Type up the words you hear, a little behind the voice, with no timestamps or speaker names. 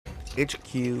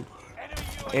HQ,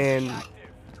 and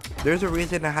there's a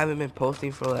reason I haven't been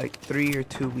posting for like 3 or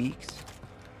 2 weeks,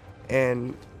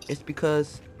 and it's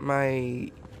because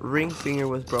my ring finger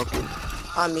was broken.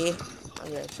 On me.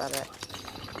 I'm gonna try that.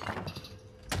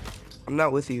 I'm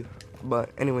not with you, but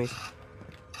anyways,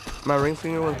 my ring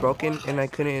finger was broken and I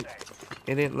couldn't.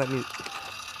 It didn't let me.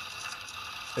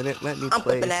 It didn't let me I'm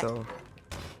play, flipping that. so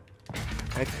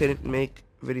I couldn't make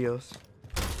videos.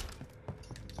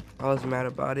 I was mad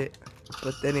about it,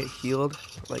 but then it healed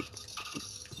like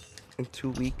in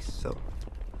 2 weeks, so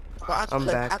Bro, I'm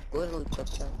back. I literally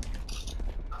clipped him.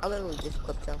 I literally just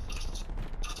clipped him.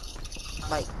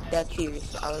 Like, that's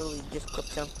serious. I literally just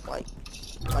clipped him. Like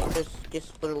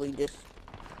just literally just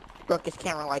broke his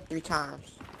camera like 3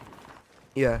 times.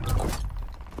 Yeah.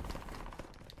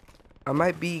 I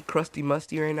might be crusty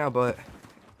musty right now, but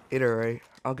it alright.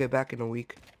 I'll get back in a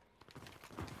week.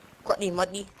 Courtney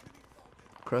Muddy.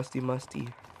 Crusty musty.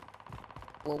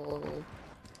 Whoa, whoa, whoa.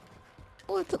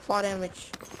 Oh, it took 4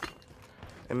 damage.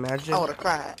 Imagine. I would've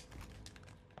cried.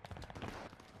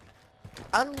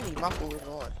 I don't need my food is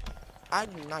on. I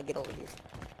do not get over here.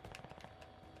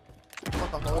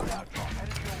 Fuck a hole.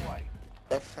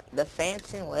 The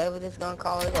Phantom, whatever this gun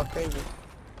called, it go crazy.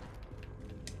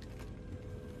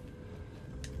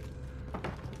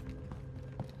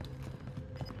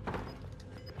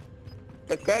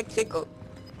 The Greg Sickle.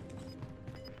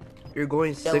 You're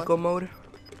going sicko mode?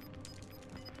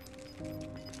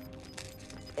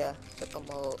 Yeah, Sickle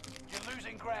mode. You're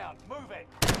losing ground. Move it.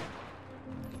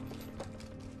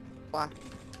 Why?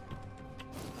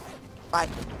 Why?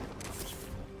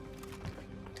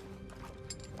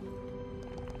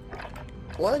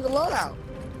 What is the loadout?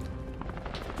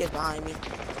 Get behind me.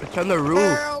 It's on the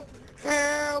roof. Help!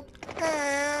 Help!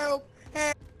 Help!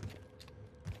 Help!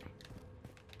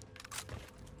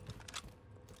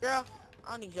 Girl,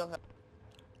 I need your help.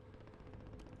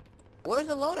 Where's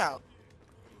the loadout?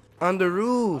 On the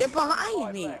roof. They're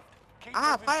behind me. I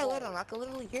have fire lit on. I can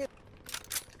literally hear.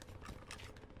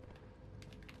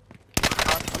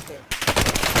 Okay.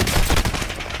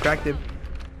 Cracked him.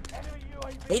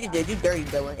 He did you dirty,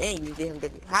 Dylan. And you did him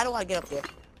dirty. How do I get up there?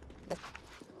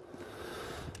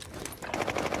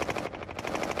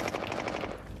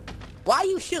 Why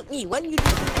you shoot me? When you do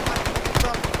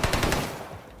bro?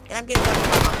 And I'm getting done.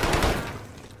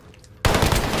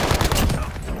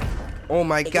 Oh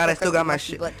my god, I still got my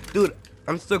shit. Dude,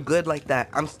 I'm still good like that.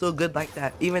 I'm still good like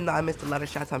that. Even though I missed a lot of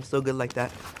shots, I'm still good like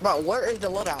that. Bro, where is the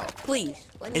loadout? Please.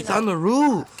 It's on the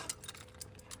roof.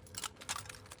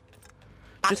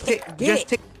 Just take.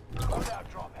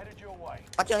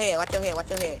 Watch your head, watch your head, watch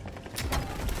your head.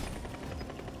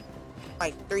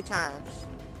 Like 3 times.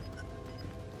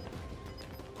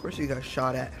 Of course you got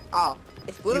shot at. Oh,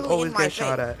 it's You literally always in my get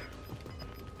shot face. at.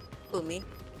 Who, me?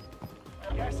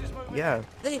 Yeah.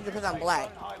 This is because I'm black.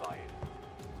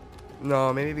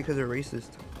 No, maybe because they're racist.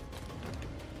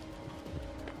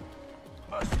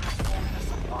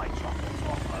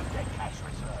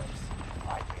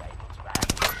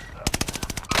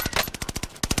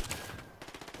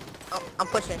 Oh, I'm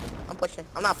pushing. I'm pushing.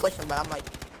 I'm not pushing, but I'm like.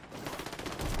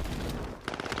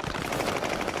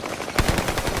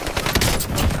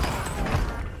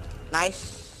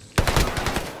 Nice.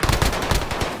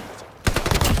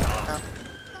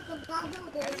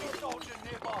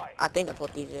 I think that's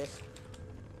what these is.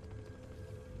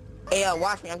 Hey,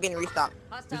 watch me. I'm getting restocked.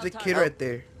 There's a kid right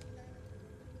there.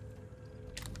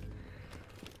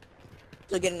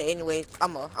 Still getting it anyways.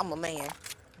 I'm a man.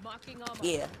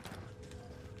 Yeah.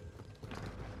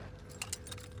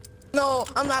 No,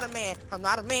 I'm not a man. I'm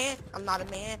not a man. I'm not a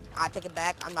man. I take it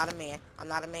back. I'm not a man. I'm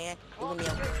not a man. Leave me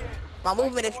alone. My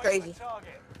movement is crazy.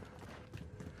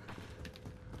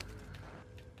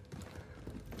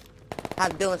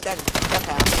 I'm doing 7. That's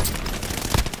how.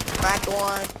 Cracked 1.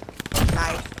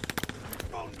 Nice.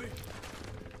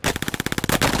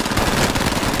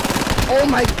 Oh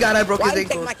my god, I broke Why his you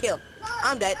take ankles. my kill?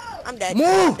 I'm dead. I'm dead. Move!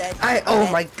 I'm dead. Oh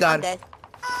dead. my god. I'm dead.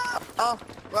 Oh,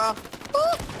 bro.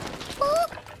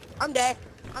 I'm dead.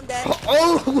 I'm dead.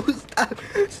 Oh, stop.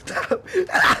 Stop.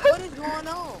 What is going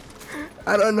on?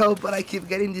 I don't know, but I keep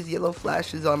getting these yellow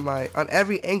flashes on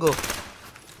every angle.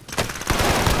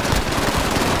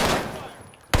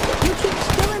 You keep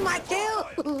stealing my kill.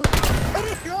 What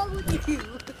is wrong with you?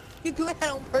 You do that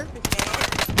on purpose, man.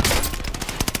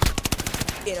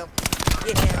 Get him.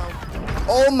 Get him.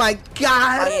 Oh my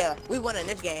god. Oh yeah, we won in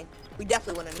this game. We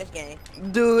definitely won in this game.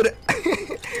 Dude,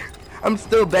 I'm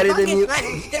still better than you.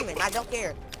 I'm stimming. I don't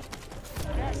care.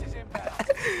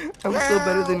 I'm still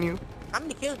better than you. How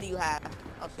many kills do you have?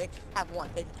 Oh, 6. I have 1.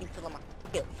 They keep stealing my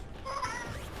kills.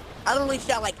 I literally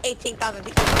shot like 18,000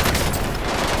 people.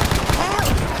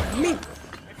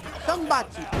 about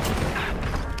you.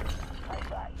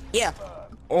 Yeah.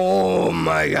 Oh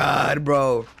my god,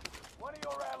 bro. One of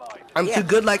your allies. I'm Yeah. too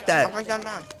good like My that. first time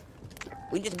down.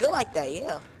 We just good like that,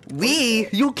 yeah.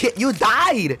 You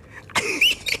died.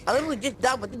 I literally just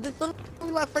died, but this is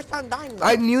literally my first time dying. Though.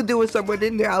 I knew there was someone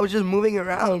in there. I was just moving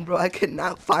around, bro. I could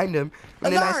not find him.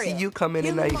 And then I see Azaria, you come in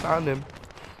and I found him.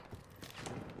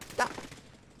 Stop.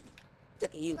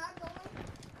 Look at you.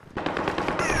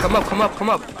 Come up, come up, come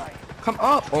up. Come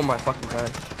up. Oh my fucking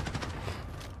god.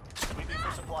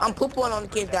 I'm pooping on the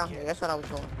kids down here. That's what I was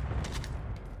doing.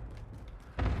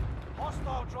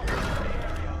 Hostile drop into the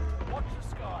area. Watch the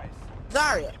skies.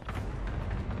 Zarya.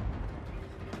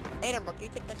 Hey, bro, can you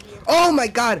take that to your... Oh my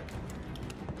god.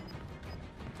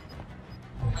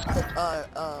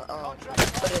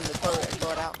 Put it in the toilet and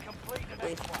throw it out. Complete the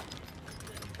Please. next one.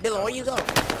 Dylan, where you go?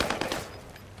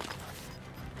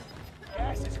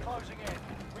 Gas is closing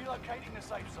in. Relocating the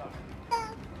safe zone.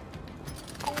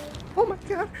 Oh my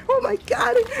god. Oh my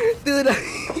god. Dude.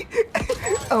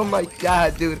 Oh my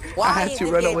god, dude. Why I had is to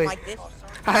this run game away. like this?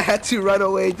 I had to run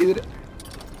away, dude.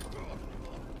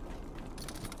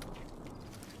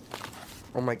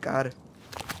 Oh my god.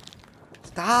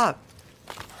 Stop.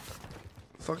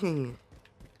 Fucking.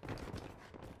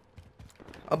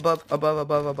 Above, above,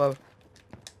 above, above.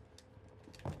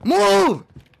 Move!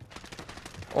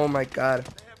 Oh my god.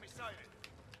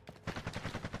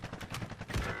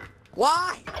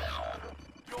 Why?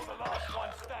 You're the last one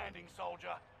standing,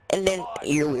 soldier. And then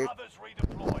you're weird. Others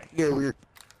redeploy. You're weird.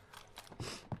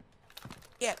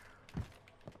 Yeah.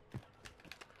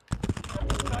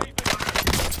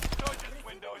 Sergeant's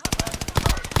window is about to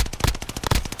close.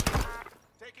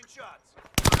 Taking shots.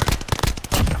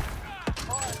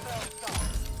 Fire sale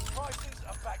stopped. Prices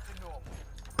are back to normal.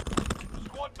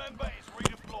 Squad member is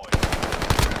redeployed.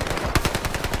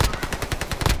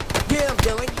 Get him,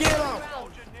 Dylan. Get him.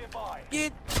 Soldier nearby.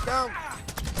 Get him.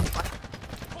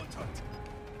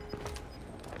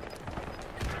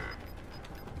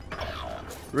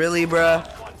 Really, bruh?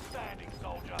 One standing,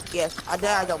 soldier. Yes, I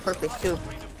died on purpose too.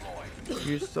 Redeployed.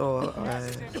 You're so,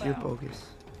 you're bogus.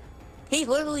 He's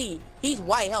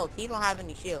white health. He don't have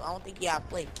any shield. I don't think he have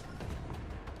flame.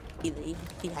 He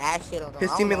has shit on him. His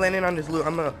I don't teammate know. landing on his loot.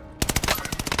 I'm gonna.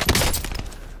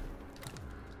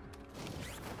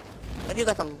 And you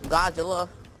got some Godzilla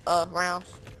rounds.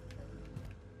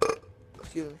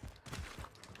 Excuse me.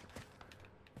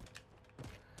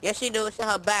 Yes, she do. It's in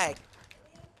her bag.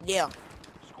 Yeah.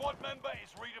 Squad member is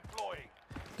redeploying.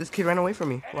 This kid ran away from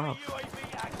me. Enemy Wow.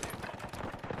 UAV active.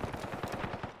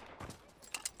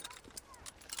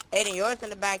 Aiden, yours in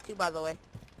the bag too, by the way.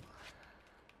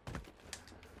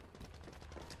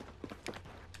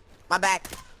 My back.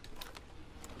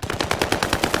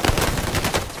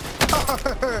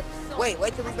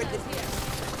 wait till we get this.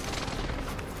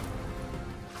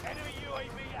 Enemy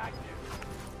UAV active.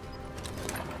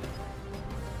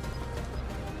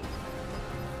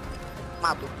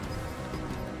 My boot.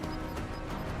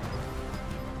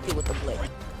 See with the blade.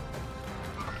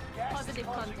 Gas Positive is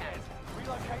closing contact. in.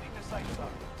 Relocating the safe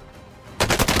zone.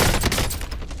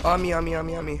 On me, on me, on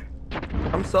me, on me.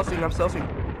 I'm selfing, I'm selfing.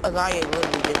 Azaria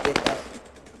literally just did that.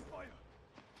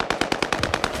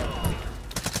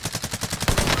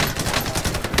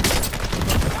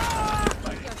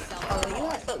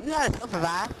 Oh, you had to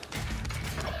survive.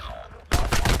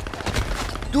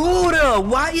 Dude,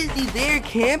 why is he there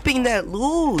camping that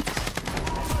loot?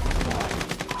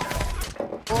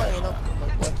 Boy, ain't no.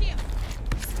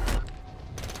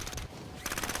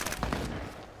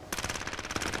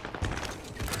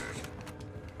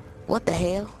 What the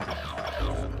hell?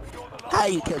 How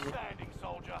you kill me? Standing,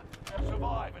 soldier.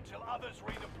 Survive until others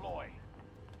redeploy.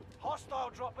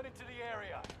 Hostile dropping into the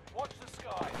area. Watch the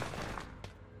skies.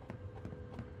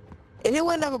 If he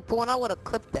would never born, I would have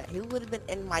clipped that. He would have been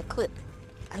in my clip.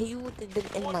 He would have been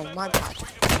in my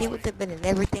montage. He would have been in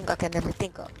everything I can never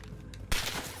think of.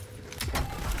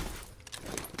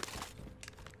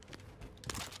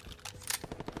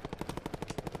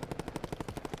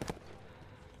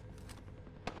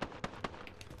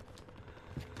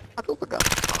 My Cooper go.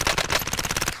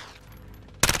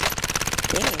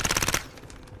 Damn.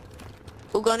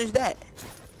 Who gun is that?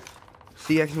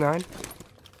 CX9? No,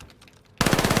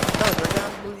 the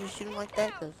gun who just shooting like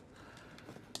that? Cause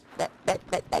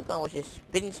that gun was just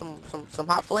spitting some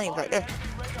hot flames right there. Enemy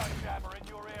radar jammer in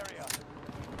your area.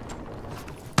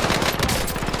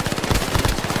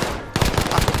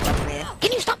 Man.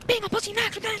 Can you stop being a pussy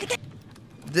Max? We're gonna get.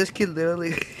 This kid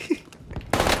literally.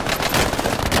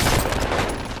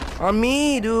 On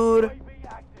me, dude. UAV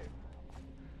active.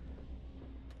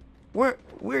 Where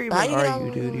even How you are know-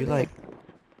 you, dude? You're like.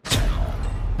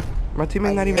 My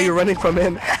teammate not even. You're running from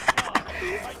him.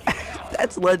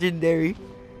 That's legendary.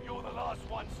 You're the last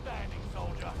one standing,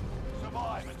 soldier.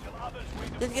 Survive until others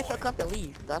Just get your redeploy. cup and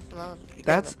leave. That's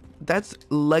not. That's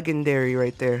legendary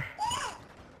right there.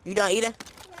 You done eating?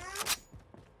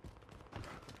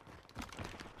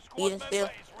 Squad Eating member still?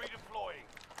 is redeploying.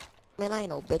 Man, I ain't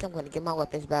no bitch. I'm gonna get my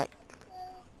weapons back.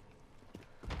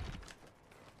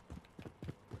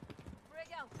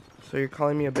 So you're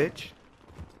calling me a bitch?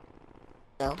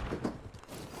 No.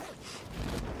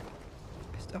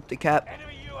 Stop the cap.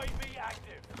 Enemy UAV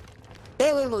active.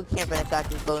 They literally camping inside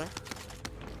this building.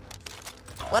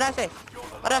 What'd I say? You're the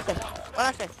What'd I say? last one What'd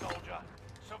I say? standing, soldier.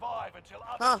 Survive until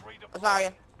Huh? others redeploy. Sorry.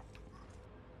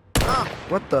 Huh?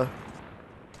 What the?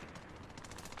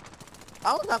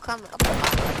 I was not coming up.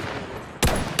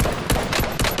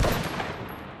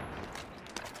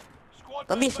 Squad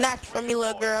Let me member snatch is from you,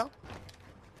 little redeployed. girl.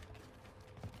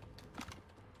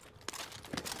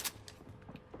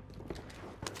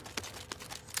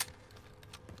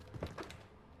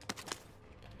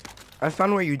 I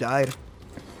found where you died.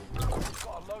 Got a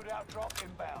loadout drop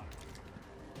inbound.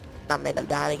 Not made them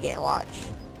die again. Watch.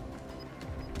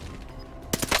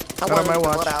 I Not on my to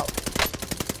watch. load out.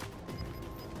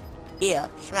 Yeah,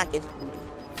 smack his booty.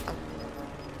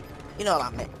 You know what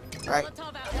I meant, right?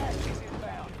 Gas is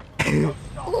inbound.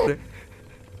 Stop.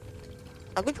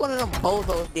 Like, which one of them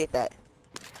bozos did that?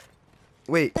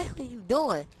 Wait. What the hell are you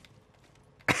doing?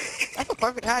 That's a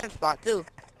perfect hiding spot, too.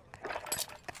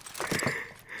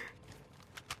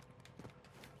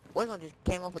 Warzone just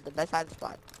came up with the best hiding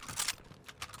spot.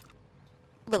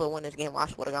 I'm gonna win this game. I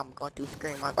swear to God, I'm going through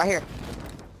screen. Like, right here.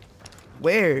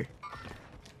 Where?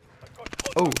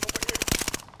 Oh.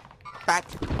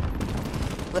 Fact.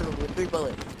 Literally, with 3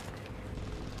 bullets.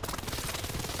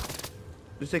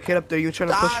 There's a kid up there. You trying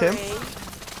to push him? Sorry.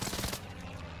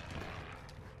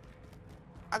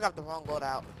 I got the wrong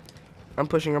loadout. I'm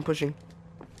pushing. I'm pushing.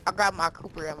 I grabbed my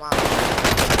Cooper and my...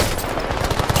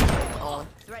 Oh.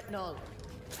 Threat null.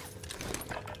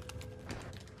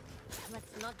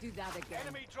 Let's not do that again.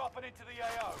 Enemy dropping into the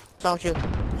AO. Don't you?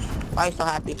 Why are you so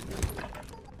happy?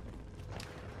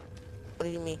 What do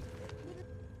you mean?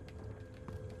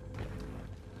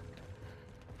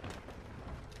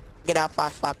 Get out,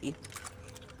 fast slap you.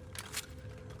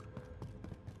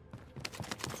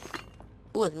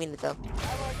 Who was mean to tell?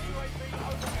 Allied UAV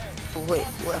overhead. Wait,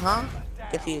 what, huh?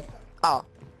 Confused. Oh.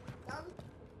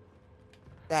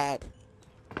 Bad.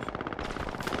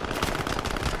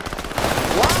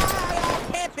 Why are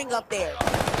y'all camping up there?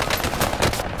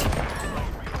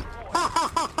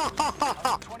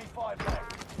 25 left.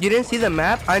 You didn't see the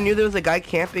map? I knew there was a guy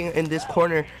camping in this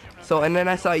corner. So, and then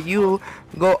I saw you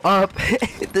go up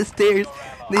the stairs.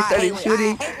 They started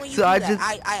shooting. So I just,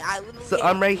 so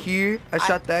I'm right here. I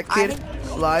shot that kid.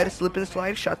 Slide, slip and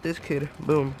slide. Shot this kid.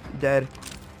 Boom, dead.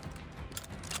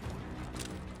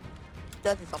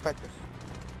 Does this on purpose.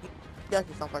 Does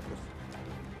this on purpose.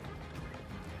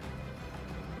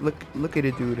 Look at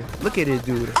it, dude. Look at it,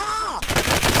 dude. Ah!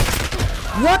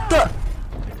 What the?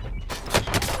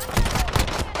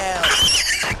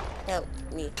 Help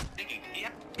me.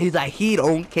 He's like, he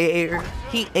don't care.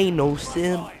 He ain't no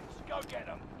simp. Go get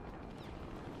them.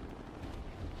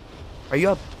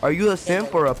 Are you a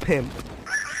simp or a pimp?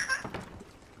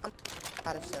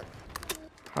 Not a simp.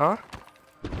 Huh?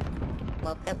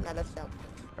 Well, pimp, not a simp.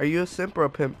 Are you a simp or a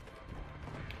pimp?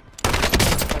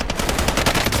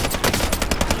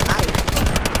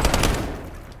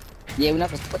 Yeah, we're not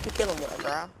supposed to. What you kill him with,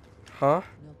 bro? Huh?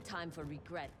 No time for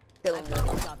regret. Kill I've him got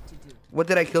with. a job to do. What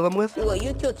did I kill him with? Well,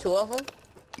 you killed 2 of them?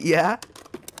 Yeah.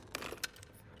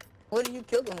 What did you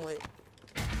kill them with?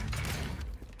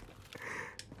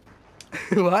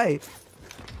 Why?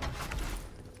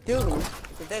 Dude,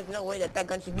 'cause there's no way that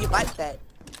gun should be like that.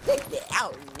 Take it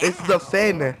out now. It's the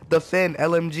Finn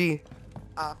LMG,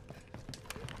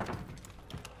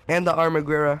 and the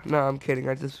Armaguerra. No, I'm kidding.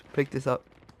 I just picked this up.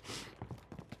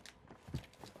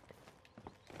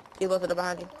 He goes to the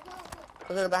behind you.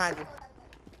 Go to the behind you.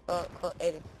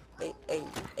 80.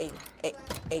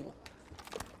 80.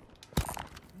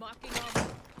 Marking on.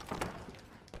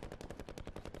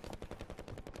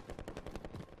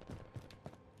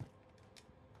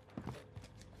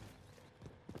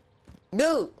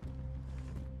 Dude!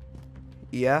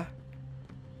 Yeah.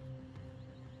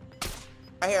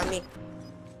 Right here on me.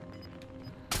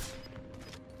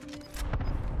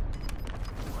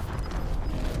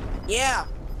 Yeah!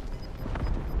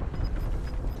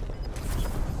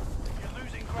 You're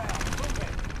losing ground. Move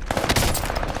it.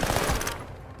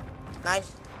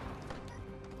 Nice.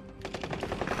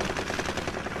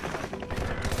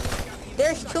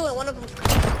 There's 2 and one of them.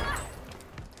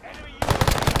 Enemy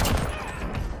UAV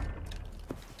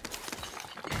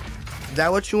Is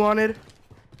that what you wanted?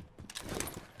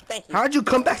 Thank you. How'd you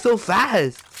come back so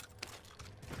fast?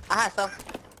 I had some.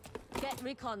 Get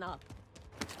recon up.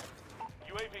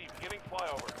 UAV beginning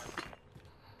flyover.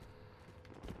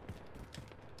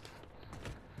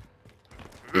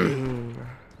 I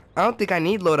don't think I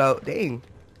need loadout. Dang.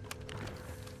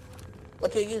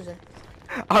 What you using?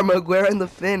 Armaguera and the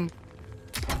Finn.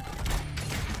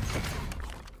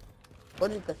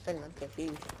 What is the fin? I'm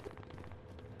confused.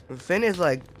 The Finn is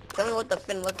like, Tell me what the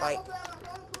fin look like.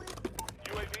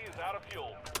 UAV is out of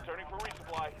fuel. Returning for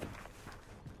resupply.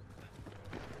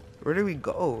 where do we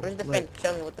go? Where's the fin? Like,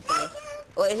 Tell me what the fin is.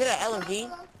 Oh, is it an LMG?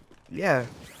 yeah.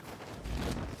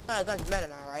 Oh, the gun's better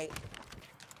now, right?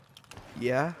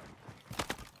 Yeah.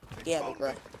 Yeah, big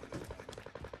bro.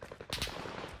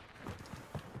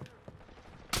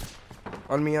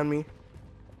 On me, on me.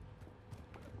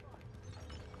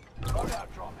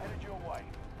 Loadout drop headed your way.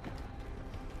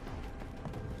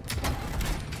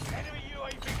 Enemy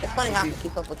UAV. It's funny how I can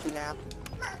keep up with you now.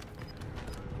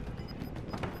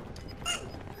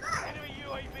 Enemy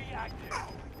UAV active.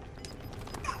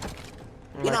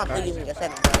 Oh You know my I'm still God. using your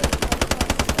settings, right?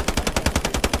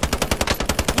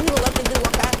 You will let me do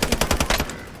one past you.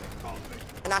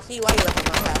 And I see why you let me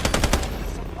run past.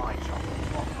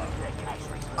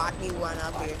 Watch me run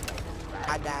up here.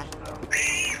 I die.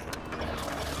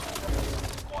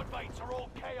 Squad mates are all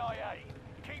KIA.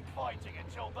 Keep fighting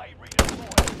until they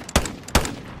redeploy.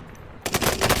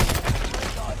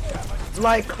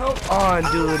 Like, come on,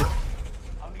 dude.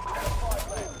 Only 25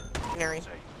 left. Winery.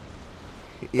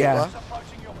 Yeah.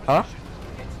 Approaching your Huh? position.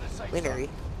 Get to the safe Winery.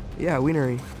 Yeah,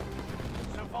 wienery.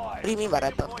 Survive. What do you mean by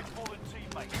that, though? Points for the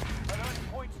teammates. And earn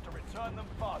points to return them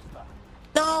faster.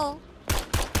 No!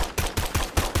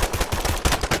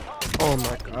 Oh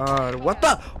my God. What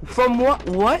the? From what?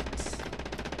 What?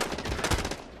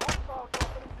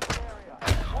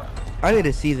 I need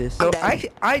to see this. So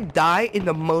I die in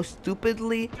the most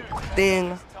stupidly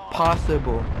thing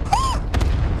possible.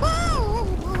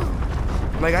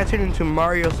 Like I turned into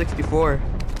Mario 64.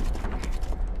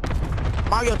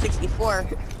 Mario 64.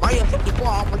 Mario 64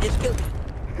 almost just killed me.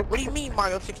 What do you mean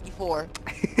Mario 64?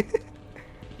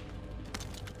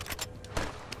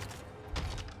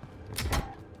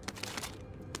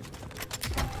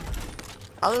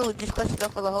 I literally just clutched it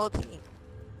up for the whole team.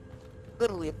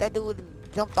 Literally, if that dude would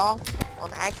have jumped off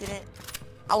on accident,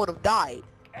 I would have died.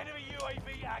 Enemy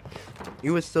UAV active.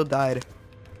 You would still died.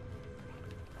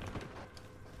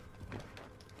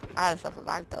 I had stuff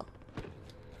alive though.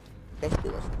 This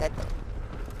dude was dead though.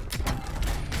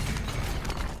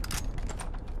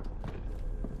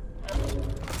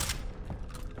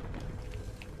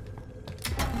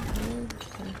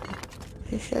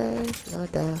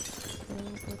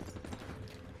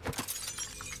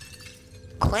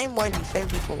 Claim what he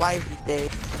saved people lives these days.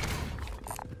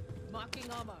 Marking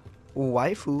armor.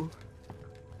 Waifu.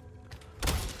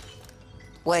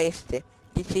 Wasted.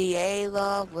 GTA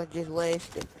love was just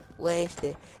wasted.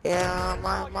 Wasted. Yeah, on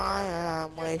my mind,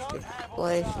 I'm wasted.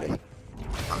 Wasted.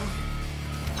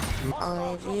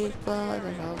 All these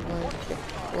brothers, I'm wasted.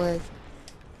 Wasted.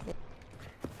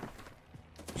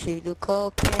 She do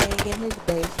cocaine in his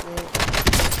basement.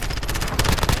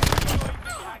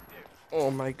 Oh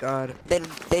my God. They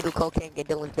do cocaine in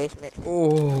Dylan's basement.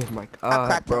 Oh my I God,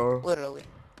 cracked bro. him, literally.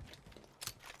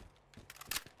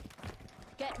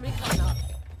 Get recon up.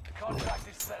 Contract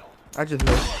is settled. I just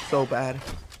look so bad.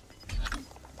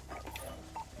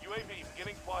 UAV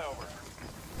beginning flyover.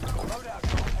 Loadout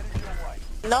drop headed your way.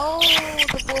 No,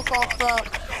 the bullfrog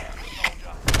sucks.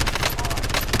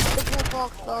 The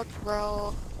bullfrog sucks,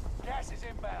 bro. Gas is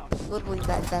inbound. It's literally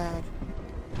that bad.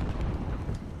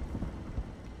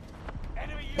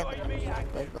 Enemy UAV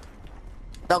active.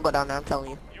 Don't go down there, I'm telling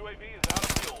you. UAV is out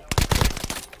of fuel.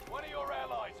 One of your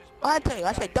allies is What I tell you?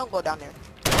 I said don't go down there.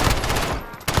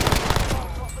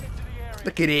 dropping into the area.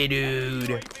 Look at it, dude.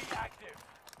 UAV active.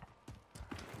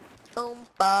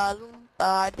 Loompa,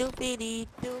 loompa, doopity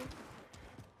doo.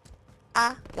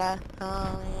 I got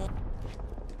home.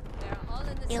 They're all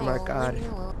in the Oh my God.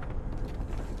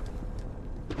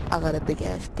 I got a big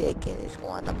ass dick and it's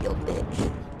going up your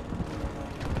bitch.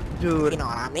 Dude. You know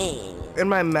what I mean? In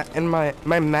my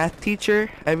math teacher,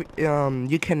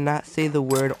 you cannot say the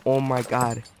word "oh my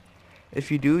God."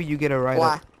 If you do, you get a write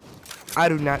Why? up. I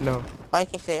do not know. Why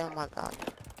can say, oh my God?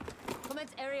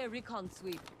 commence area recon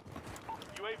sweep.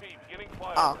 UAV beginning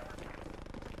flyover. Oh.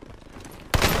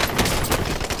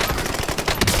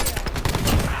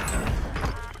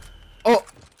 Oh,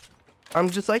 I'm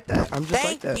just like that. I'm just like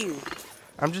Thank that. you.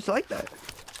 I'm just like that.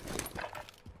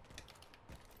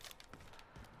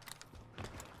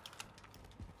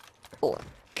 Four.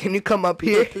 Can you come up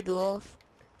here? Two duels.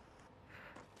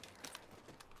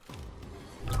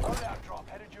 Loadout drop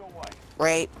headed your way.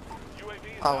 Rape. UAV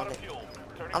is Follow out me. of fuel.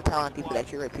 Turning I'm for telling people resupply.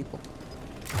 that you rape people.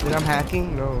 That I'm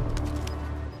hacking? No.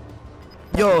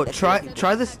 Yo, try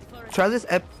this PPSH.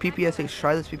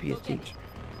 Try this PPSH.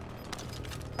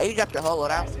 Oh, you dropped your whole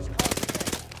loadout. Gas is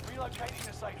closing in. Relocating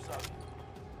the safe zone.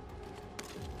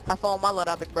 I found my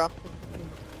loadout, big bro.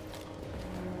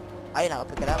 I didn't know how to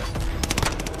pick it up.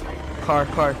 Car.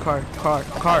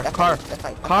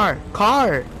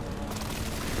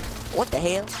 What the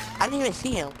hell? I didn't even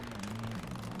see him.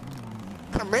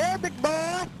 Come here, big boy.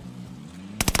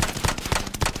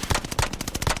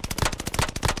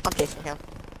 I'm chasing him.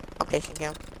 I'm chasing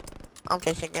him. I'm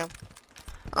chasing him.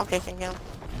 I'm chasing him.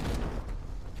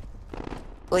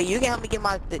 Wait, you can help me get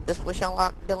my the switch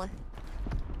unlocked, Dylan?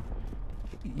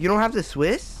 You don't have the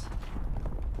Swiss?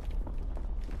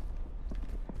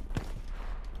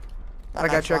 I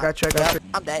got you. Yep,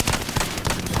 I'm dead.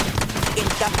 Getting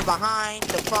shot from behind,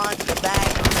 the front, the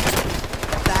back,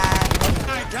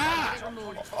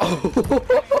 Oh,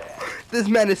 this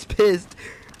man is pissed.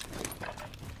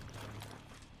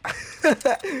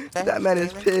 That man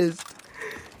is pissed.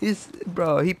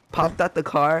 Bro, he popped out the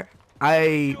car.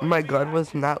 My gun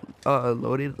was not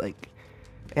loaded, like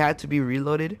it had to be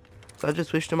reloaded. So I just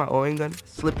switched to my Owen gun,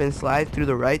 slip and slide through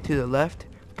the right to the left,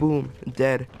 boom,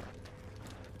 dead.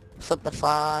 Slip and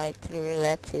slide to the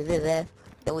left,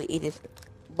 then we eat his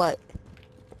butt.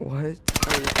 What? And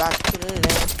we got to the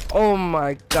left. Oh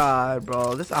my god,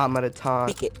 bro, this I'm out of time.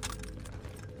 Pick it.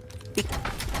 Pick it.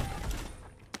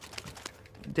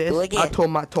 This Do it again.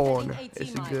 automaton Heading is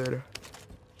 18 miles. good.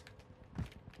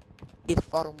 Get the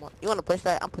photo more. You wanna push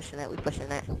that? I'm pushing that. We pushing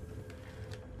that.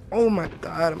 Oh my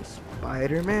god, I'm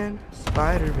Spider-Man.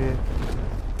 Spider-Man.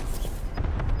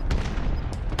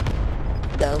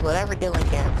 Does whatever Dylan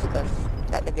can, because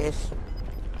that nigga is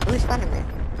really Spider-Man.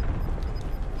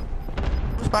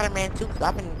 I'm Spider-Man too, cause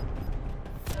I've been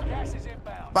Gas is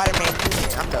inbound. Spider-Man 2,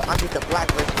 man. I'm just the black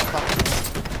version of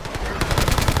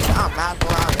I'm not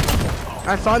around.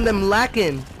 I found them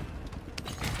lacking.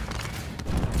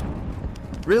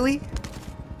 Really?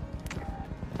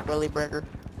 Really, burger.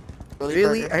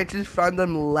 Really? Burger. I just found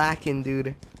them lacking,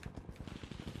 dude.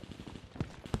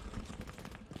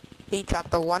 He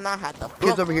dropped the one I had to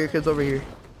Kids over here, kids over here.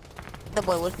 The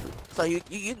boy was so you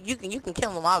can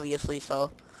kill him obviously,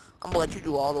 so I'm gonna let you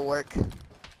do all the work.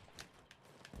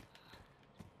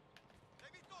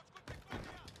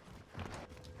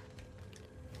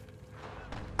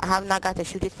 I have not got to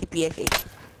shoot his CPSH.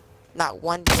 Not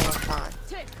one damn time.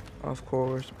 Tick. Of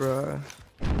course, bruh.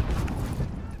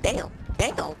 Damn.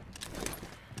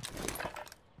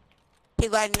 He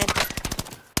gliding in.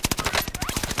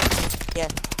 Yeah.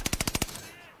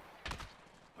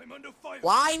 I'm under fire.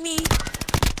 Why me?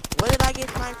 Where did I get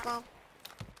time from?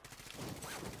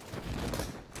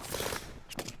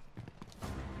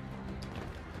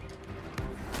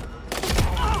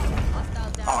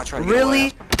 Hostile down. Oh, I tried to get Really?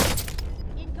 away.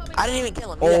 Incoming. I didn't even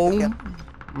kill him. You guys Oh took him.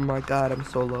 my god, I'm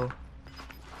so low.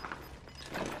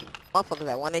 Motherfucker's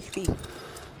at 1 HP.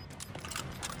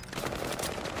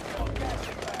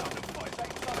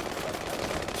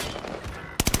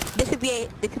 This would be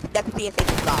that could be a fake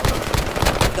godless.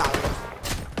 Godless.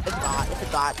 It's God. It's a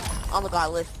god. On the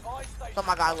god list. It's on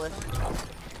my god list.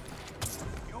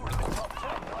 You're in the top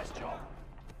 10. Nice job.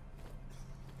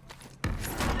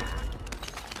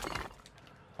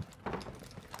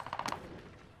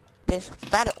 This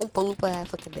fat Oompa Loompa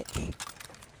ass looking bitch.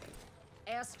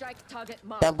 Airstrike target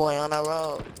marked. That boy on the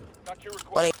road. Got your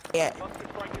What request. he at? Bunker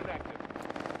strike is active.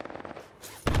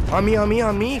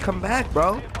 On me, come back,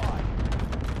 bro.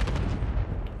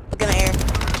 Look in the air.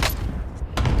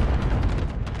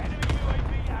 Enemy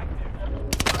UAV active.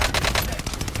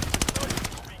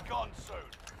 Will be gone soon.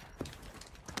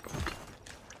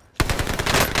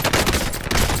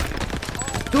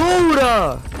 Dude!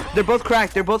 They're both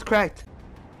cracked.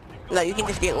 No, you can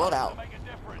just get loadout. Make a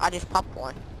difference. I just popped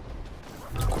one.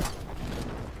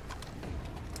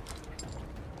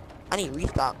 I need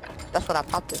restock. That's what I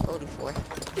popped this loadie for.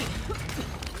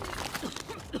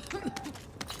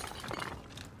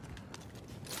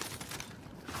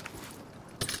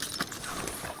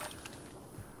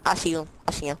 I see him.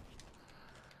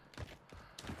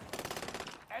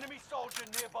 Enemy soldier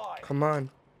nearby. Come on.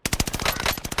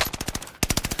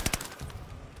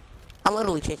 I'm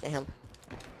literally chasing him.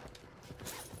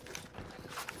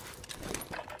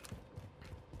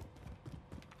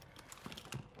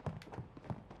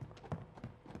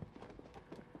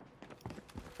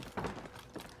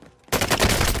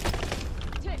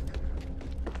 Tick.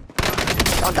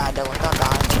 Don't die, Dylan. Don't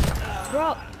die.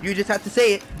 Bro, You just have to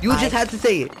say it. You just had to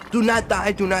say it. Do not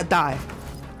die. Do not die.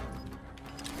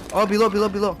 Oh, below, below,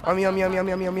 below. Oh, meow, meow, meow,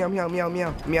 meow, meow, meow, meow, meow,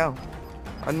 meow, meow.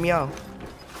 On meow.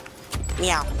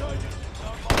 Meow.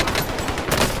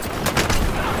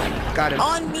 Got him.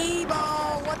 On me, bro.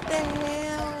 What the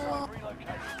hell?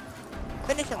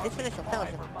 Finish him. Just finish him. Finish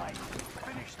him.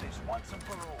 Finish this once and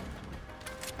for all.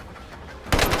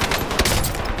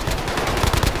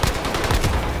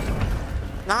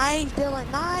 Nice, Dylan.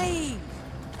 Nice.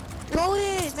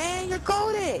 Goated, man. You're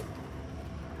goated.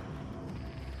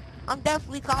 I'm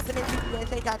definitely confident in you.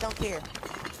 I don't care.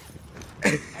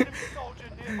 Enemy soldier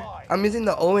nearby. I'm using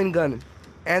the Owen gun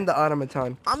and the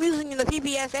automaton. I'm using the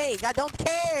PPSH. I don't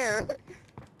care.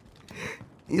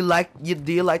 Do you like the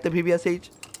PPSH?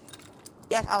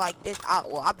 Yes, I like this.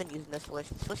 Well, I've been using this Switch.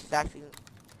 Switch is actually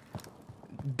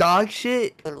Dog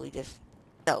shit. literally just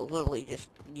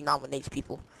denominates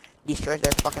people, destroys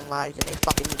their fucking lives, and they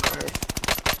fucking universe.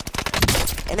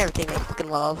 And everything they fucking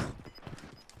love.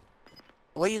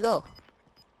 Where you go?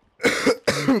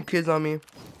 Kids on me.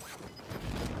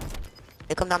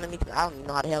 They come down to me. I don't even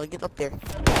know how the hell to get up there.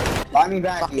 Buy me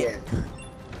back Fucking here.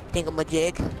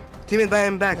 thingamajig. Teammate buying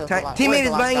him back. Where's the last Teammate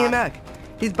is buying him guy? back.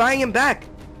 He's buying him back.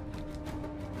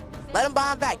 Let him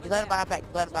buy him back. Just let him buy him back.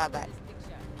 Just let him buy him back.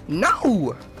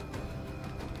 No.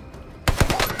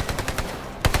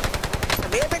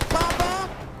 Come here, Big Papa.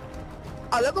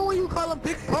 I love it when you call him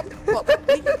Big Papa.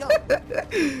 There you go.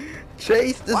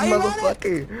 Chase this Why you run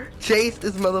motherfucker. Chase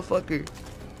this motherfucker.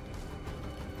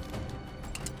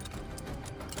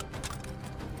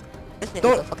 This nigga's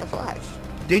Don't- a fucking flash.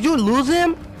 Did you lose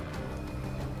him?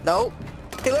 Nope.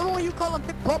 They love it when you call him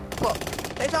Big Papa.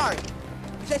 Say sorry.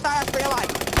 Say sorry for your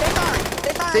life. Say sorry.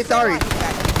 Say sorry. Say for your sorry. life, you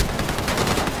bastard.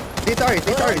 Say sorry.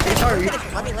 Say sorry. Say sorry.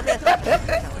 Let me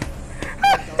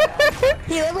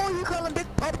He love it when you call him Big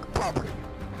Papa.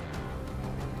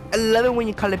 I love it when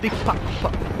you call it big pop.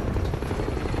 Pop.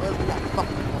 Well, we got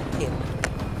fucking kill.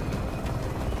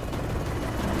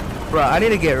 Bro, I need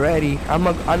to get ready. I'm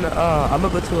gonna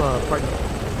go to a party.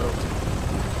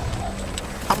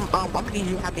 I'm gonna need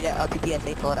you to have me that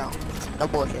PPSA pulled out. No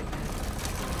bullshit.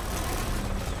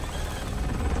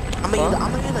 I'm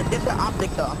gonna use a different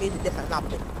optic though. I'm gonna use a different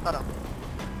optic. Hold on.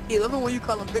 He love it when you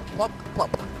call him Big Pop.